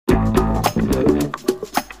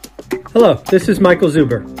Hello, this is Michael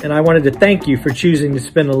Zuber, and I wanted to thank you for choosing to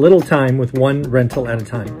spend a little time with one rental at a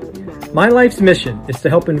time. My life's mission is to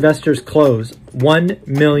help investors close 1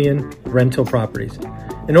 million rental properties.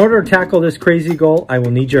 In order to tackle this crazy goal, I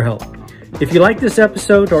will need your help. If you like this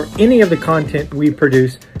episode or any of the content we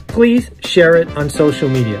produce, please share it on social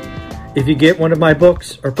media. If you get one of my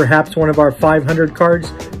books or perhaps one of our 500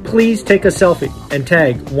 cards, please take a selfie and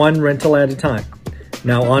tag one rental at a time.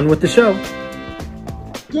 Now on with the show.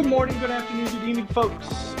 Good morning, good afternoon, good evening, folks.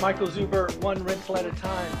 Michael Zuber, one rental at a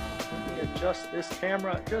time. Let me adjust this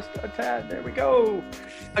camera just a tad. There we go.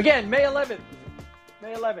 Again, May 11th.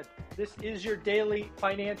 This is your daily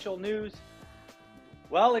financial news.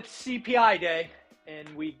 Well, it's CPI day, and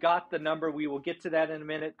we got the number. We will get to that in a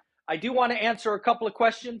minute. I do want to answer a couple of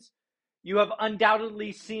questions. You have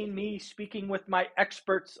undoubtedly seen me speaking with my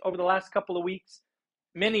experts over the last couple of weeks.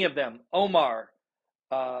 Many of them, Omar,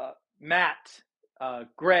 Matt,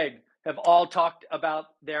 Greg, have all talked about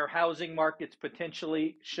their housing markets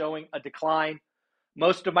potentially showing a decline.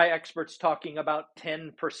 Most of my experts talking about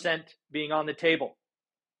 10% being on the table.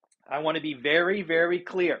 I want to be very, very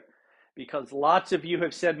clear because lots of you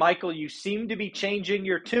have said, Michael, you seem to be changing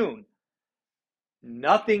your tune.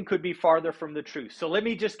 Nothing could be farther from the truth. So let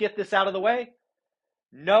me just get this out of the way.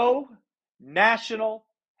 No national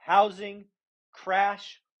housing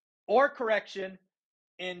crash or correction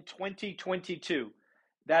in 2022.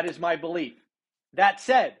 That is my belief. That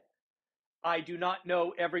said, I do not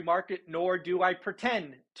know every market, nor do I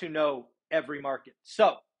pretend to know every market.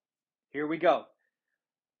 So here we go.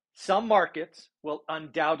 Some markets will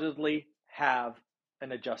undoubtedly have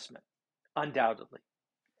an adjustment. Undoubtedly.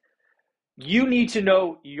 You need to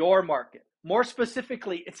know your market. More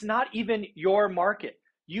specifically, it's not even your market.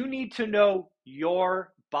 You need to know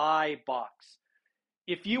your buy box.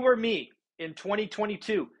 If you were me in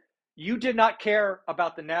 2022, you did not care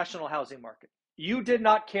about the national housing market. You did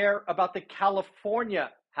not care about the California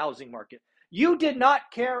housing market. You did not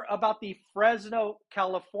care about the Fresno,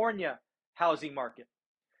 California housing market.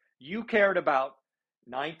 You cared about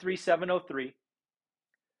 93703,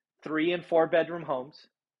 3 and 4 bedroom homes,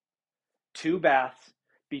 2 baths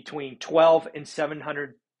between 12 and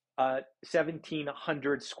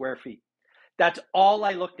 1,700 square feet. That's all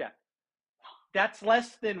I looked at. That's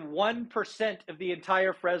less than 1% of the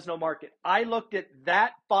entire Fresno market. I looked at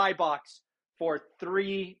that buy box for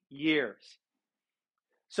 3 years.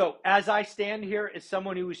 So as I stand here as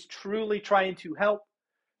someone who is truly trying to help,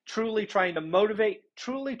 truly trying to motivate,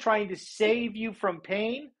 truly trying to save you from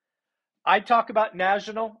pain, I talk about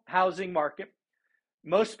national housing market,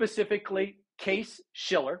 most specifically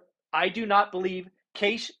Case-Shiller. I do not believe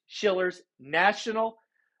Case-Shiller's national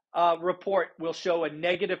report will show a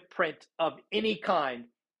negative print of any kind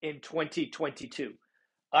in 2022.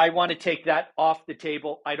 I want to take that off the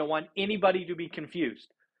table. I don't want anybody to be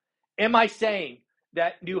confused. Am I saying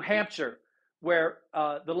that New Hampshire, where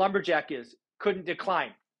the lumberjack is, couldn't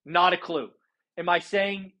decline? Not a clue. Am I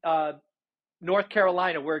saying North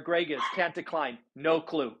Carolina, where Greg is, can't decline? No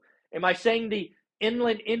clue. Am I saying the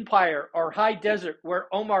Inland Empire or High Desert,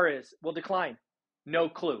 where Omar is, will decline? No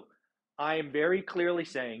clue. I am very clearly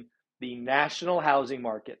saying the national housing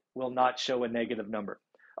market will not show a negative number.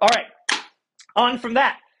 All right, on from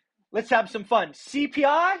that. Let's have some fun.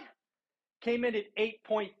 CPI came in at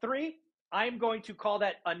 8.3. I'm going to call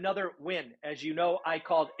that another win. As you know, I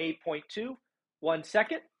called 8.2. 1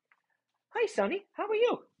 second. Hi, Sonny. How are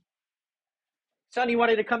you? Sonny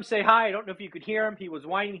wanted to come say hi. I don't know if you could hear him. He was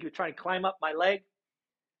whining. He was trying to climb up my leg.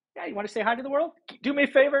 Yeah, you want to say hi to the world? Do me a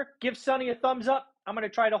favor. Give Sonny a thumbs up. I'm going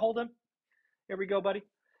to try to hold him. Here we go, buddy.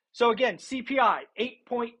 So again, CPI,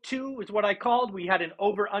 8.2 is what I called. We had an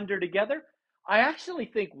over-under together. I actually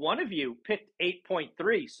think one of you picked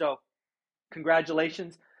 8.3, so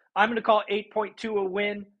congratulations. I'm going to call 8.2 a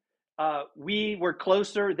win. We were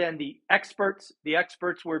closer than the experts. The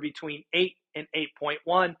experts were between 8 and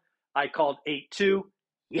 8.1. I called 8.2.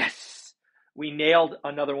 Yes, we nailed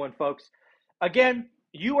another one, folks. Again,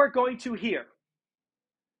 you are going to hear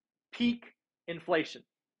peak inflation.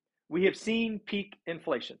 We have seen peak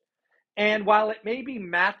inflation. And while it may be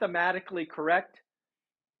mathematically correct,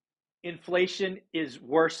 inflation is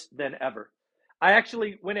worse than ever. I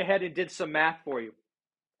actually went ahead and did some math for you.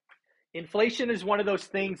 Inflation is one of those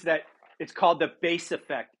things that it's called the base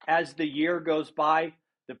effect. As the year goes by,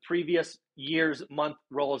 the previous year's month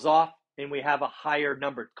rolls off and we have a higher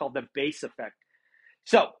number. It's called the base effect.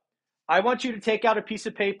 So I want you to take out a piece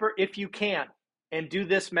of paper if you can and do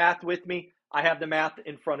this math with me. I have the math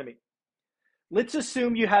in front of me. Let's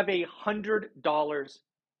assume you have $100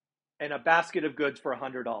 and a basket of goods for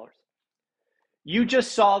 $100. You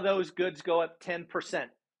just saw those goods go up 10%.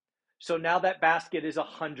 So now that basket is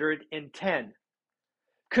 110.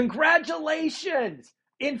 Congratulations!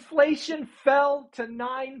 Inflation fell to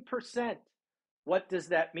 9%. What does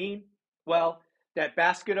that mean? Well, that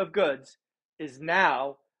basket of goods is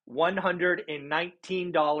now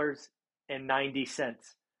 $119.90.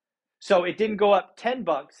 So it didn't go up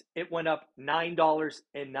 $10, it went up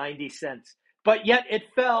 $9.90. But yet it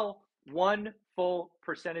fell 1 full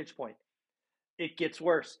percentage point. It gets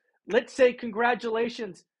worse. Let's say,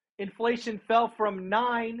 congratulations, inflation fell from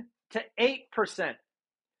 9 to 8%.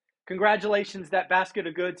 Congratulations, that basket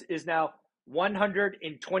of goods is now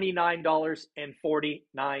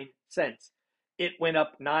 $129.49. It went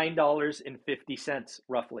up $9.50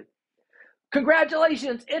 roughly.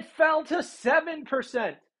 Congratulations, it fell to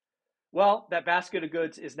 7%. Well, that basket of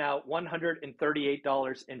goods is now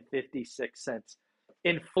 $138.56.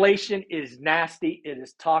 Inflation is nasty. It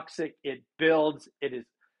is toxic. It builds. It is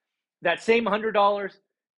that same $100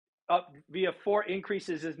 up via 4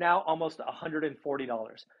 increases is now almost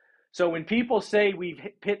 $140. So when people say we've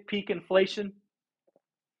hit peak inflation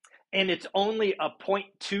and it's only a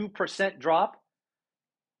 0.2% drop,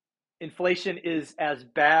 inflation is as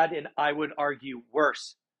bad, and I would argue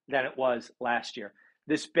worse than it was last year.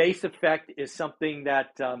 This base effect is something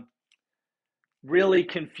that really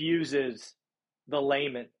confuses the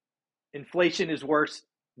layman. Inflation is worse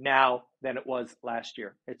now than it was last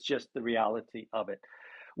year. It's just the reality of it.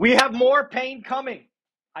 We have more pain coming.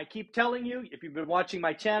 I keep telling you, if you've been watching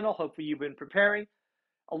my channel, hopefully you've been preparing.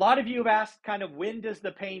 A lot of you have asked kind of, when does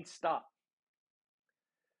the pain stop?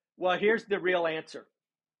 Well, here's the real answer.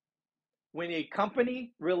 When a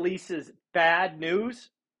company releases bad news,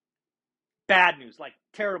 like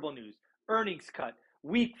terrible news, earnings cut,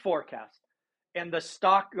 weak forecast, and the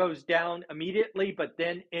stock goes down immediately, but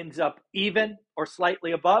then ends up even or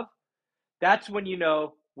slightly above, that's when you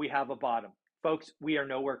know we have a bottom. Folks, we are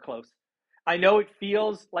nowhere close. I know it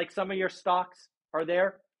feels like some of your stocks are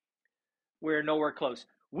there. We're nowhere close.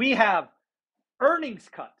 We have earnings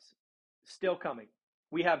cuts still coming.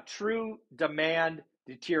 We have true demand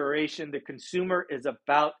deterioration. The consumer is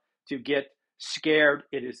about to get scared.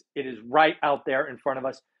 It is right out there in front of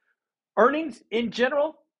us. Earnings in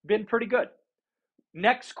general been pretty good.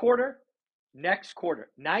 Next quarter,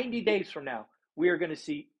 90 days from now, we are going to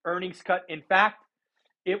see earnings cut. In fact,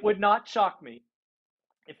 it would not shock me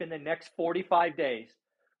if in the next 45 days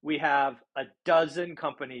we have a dozen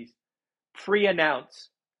companies pre-announce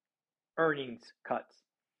earnings cuts,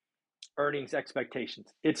 earnings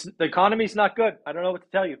expectations. The economy's not good. I don't know what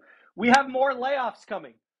to tell you. We have more layoffs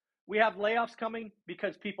coming. We have layoffs coming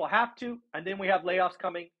because people have to, and then we have layoffs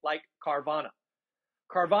coming like Carvana.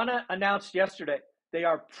 Carvana announced yesterday they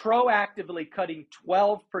are proactively cutting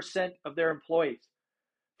 12% of their employees.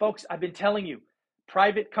 Folks, I've been telling you,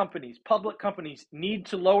 private companies, public companies need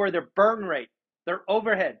to lower their burn rate, their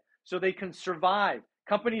overhead, so they can survive.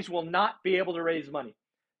 Companies will not be able to raise money.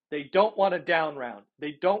 They don't want a down round.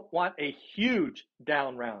 They don't want a huge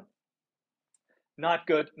down round. Not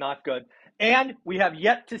good, not good. And we have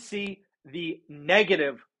yet to see the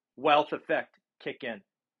negative wealth effect kick in.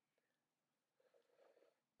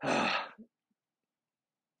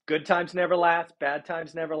 Good times never last. Bad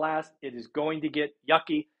times never last. It is going to get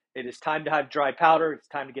yucky. It is time to have dry powder. It's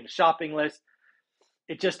time to get a shopping list.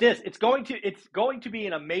 It just is. It's going to be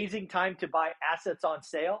an amazing time to buy assets on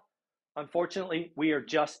sale. Unfortunately, we are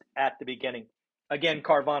just at the beginning. Again,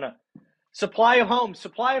 Carvana. Supply of homes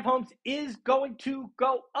is going to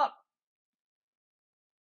go up.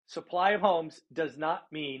 Supply of homes does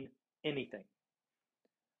not mean anything.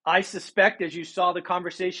 I suspect, as you saw the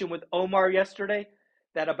conversation with Omar yesterday,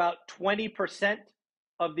 that about 20%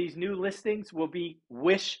 of these new listings will be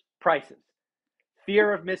wish prices.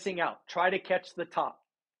 Fear of missing out. Try to catch the top.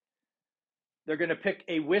 They're going to pick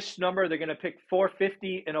a wish number. They're going to pick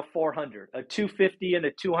 450 and a 400, a 250 and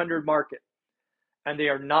a 200 market. And they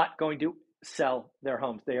are not going to sell their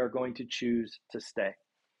homes. They are going to choose to stay.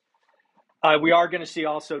 We are going to see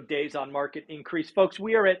also days on market increase. Folks,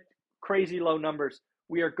 we are at crazy low numbers.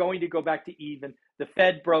 We are going to go back to even. The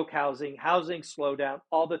Fed broke housing slowdown,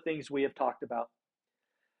 all the things we have talked about.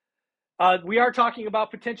 We are talking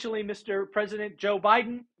about potentially Mr. President Joe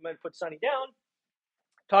Biden. I'm going to put Sonny down.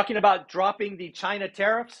 Talking about dropping the China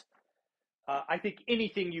tariffs. I think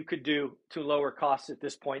anything you could do to lower costs at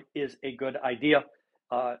this point is a good idea.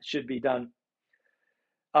 Should be done.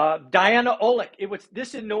 Diana Olick.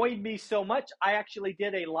 This annoyed me so much. I actually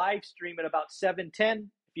did a live stream at about 7:10.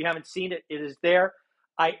 If you haven't seen it, it is there.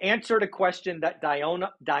 I answered a question that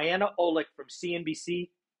Diana Olick from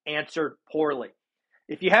CNBC answered poorly.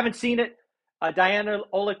 If you haven't seen it, Diana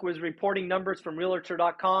Olick was reporting numbers from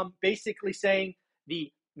Realtor.com, basically saying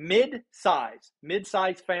the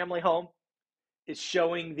mid-size family home is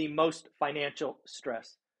showing the most financial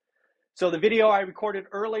stress. So the video I recorded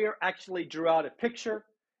earlier actually drew out a picture,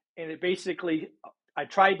 and it basically, I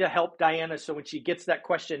tried to help Diana so when she gets that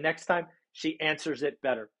question next time, she answers it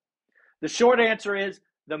better. The short answer is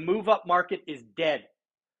the move-up market is dead.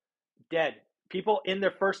 Dead. People in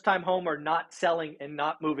their first-time home are not selling and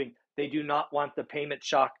not moving. They do not want the payment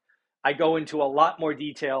shock. I go into a lot more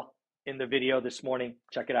detail in the video this morning.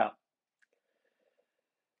 Check it out.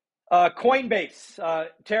 Coinbase,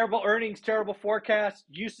 terrible earnings, terrible forecast,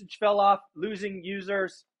 usage fell off, losing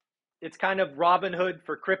users. It's kind of Robinhood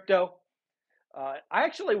for crypto. I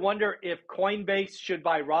actually wonder if Coinbase should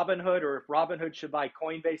buy Robinhood or if Robinhood should buy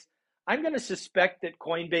Coinbase. I'm going to suspect that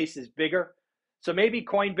Coinbase is bigger. So maybe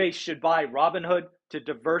Coinbase should buy Robinhood to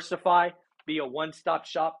diversify, be a one-stop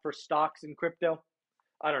shop for stocks and crypto.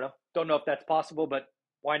 I don't know. Don't know if that's possible, but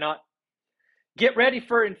why not? Get ready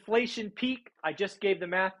for inflation peak. I just gave the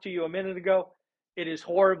math to you a minute ago. It is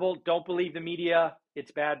horrible. Don't believe the media.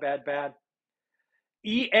 It's bad, bad, bad.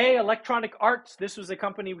 EA, Electronic Arts, this was a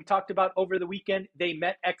company we talked about over the weekend. They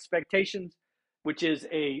met expectations, which is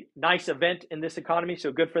a nice event in this economy,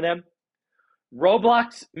 so good for them.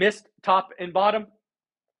 Roblox missed top and bottom.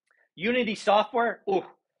 Unity Software,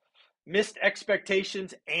 missed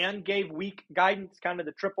expectations and gave weak guidance, kind of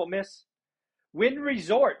the triple miss. Wynn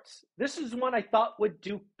Resorts, this is one I thought would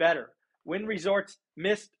do better. Wynn Resorts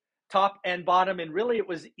missed top and bottom, and really it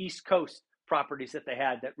was East Coast properties that they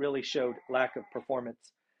had that really showed lack of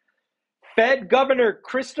performance. Fed Governor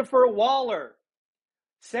Christopher Waller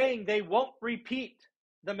saying they won't repeat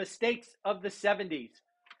the mistakes of the 70s.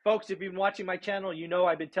 Folks, if you've been watching my channel, you know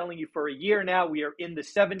I've been telling you for a year now we are in the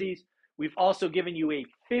 70s. We've also given you a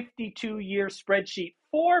 52-year spreadsheet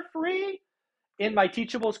for free in my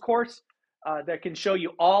Teachables course that can show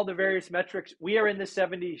you all the various metrics. We are in the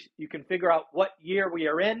 70s. You can figure out what year we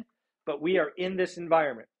are in, but we are in this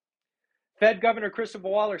environment. Fed Governor Christopher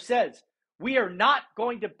Waller says, we are not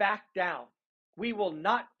going to back down. We will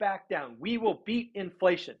not back down. We will beat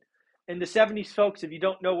inflation. In the 70s, folks, if you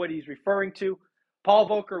don't know what he's referring to, Paul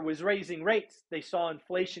Volcker was raising rates. They saw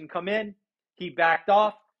inflation come in. He backed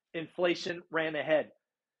off. Inflation ran ahead.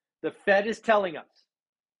 The Fed is telling us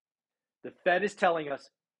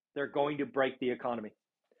they're going to break the economy.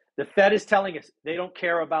 The Fed is telling us they don't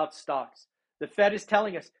care about stocks. The Fed is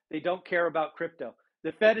telling us they don't care about crypto.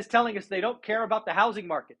 The Fed is telling us they don't care about the housing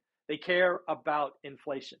market. They care about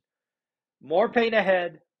inflation. More pain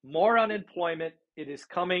ahead, more unemployment. It is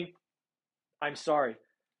coming. I'm sorry.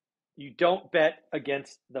 You don't bet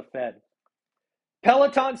against the Fed.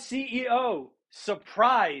 Peloton CEO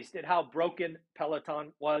surprised at how broken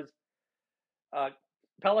Peloton was.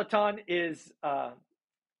 Peloton is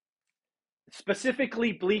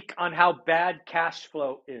specifically bleak on how bad cash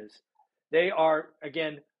flow is. They are,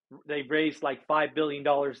 again, they raised like $5 billion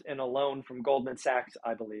in a loan from Goldman Sachs,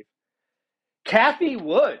 I believe. Cathie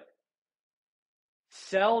Wood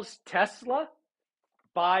sells Tesla,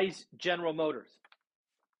 buys General Motors.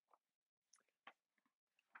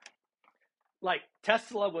 Like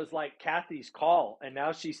Tesla was like Cathie's call, and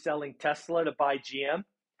now she's selling Tesla to buy GM.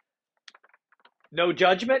 No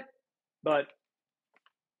judgment, but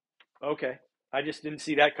okay. I just didn't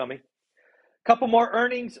see that coming. Couple more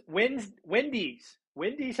earnings. Wendy's.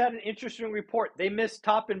 Wendy's had an interesting report. They missed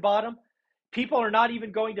top and bottom. People are not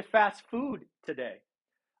even going to fast food today.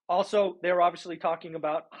 Also, they're obviously talking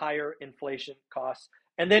about higher inflation costs.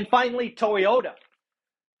 And then finally, Toyota.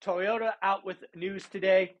 Toyota out with news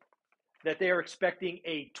today that they are expecting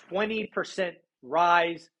a 20%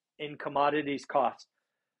 rise in commodities costs.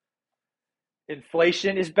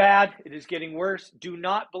 Inflation is bad. It is getting worse. Do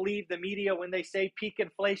not believe the media when they say peak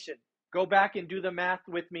inflation. Go back and do the math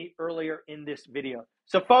with me earlier in this video.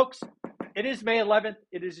 So, folks, it is May 11th.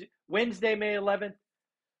 It is Wednesday, May 11th.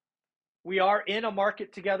 We are in a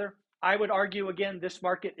market together. I would argue, again, this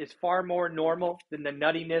market is far more normal than the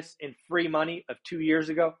nuttiness and free money of 2 years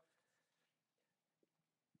ago.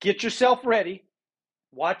 Get yourself ready.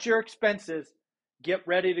 Watch your expenses. Get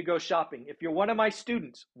ready to go shopping. If you're one of my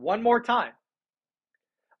students, one more time,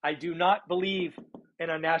 I do not believe in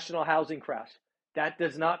a national housing crash. That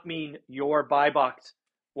does not mean your buy box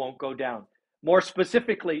won't go down. More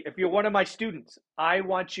specifically, if you're one of my students, I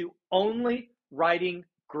want you only writing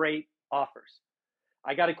great offers.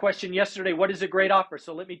 I got a question yesterday, what is a great offer?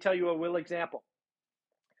 So let me tell you a real example.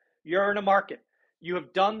 You're in a market. You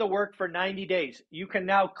have done the work for 90 days. You can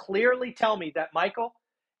now clearly tell me that, Michael,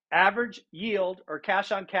 average yield or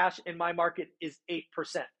cash on cash in my market is 8%.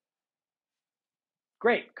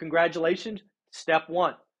 Great. Congratulations. Step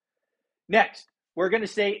one. Next, We're going to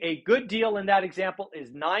say a good deal in that example is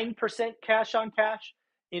 9% cash on cash,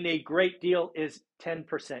 and a great deal is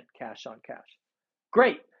 10% cash on cash.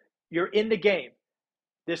 Great. You're in the game.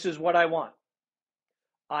 This is what I want.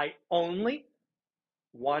 I only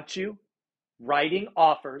want you writing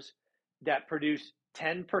offers that produce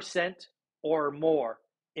 10% or more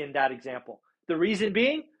in that example. The reason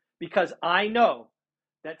being, because I know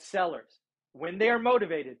that sellers, when they are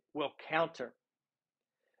motivated, will counter.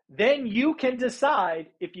 Then you can decide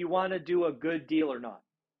if you want to do a good deal or not,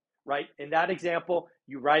 right? In that example,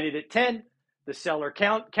 you write it at 10, the seller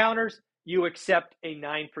counters, you accept a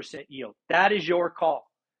 9% yield. That is your call.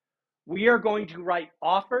 We are going to write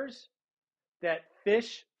offers that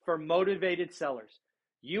fish for motivated sellers.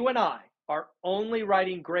 You and I are only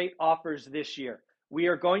writing great offers this year. We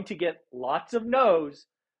are going to get lots of no's,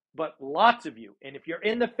 but lots of you. And if you're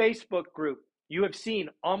in the Facebook group, you have seen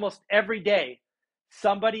almost every day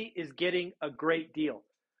somebody is getting a great deal.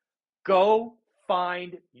 Go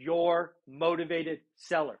find your motivated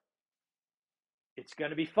seller. It's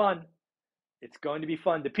going to be fun. It's going to be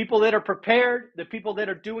fun. The people that are prepared, the people that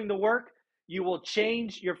are doing the work, you will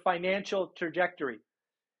change your financial trajectory.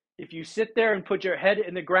 If you sit there and put your head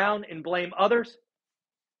in the ground and blame others,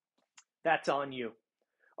 that's on you.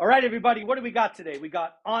 All right, everybody, what do we got today? We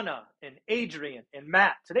got Anna and Adrian and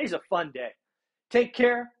Matt. Today's a fun day. Take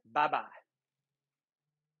care. Bye-bye.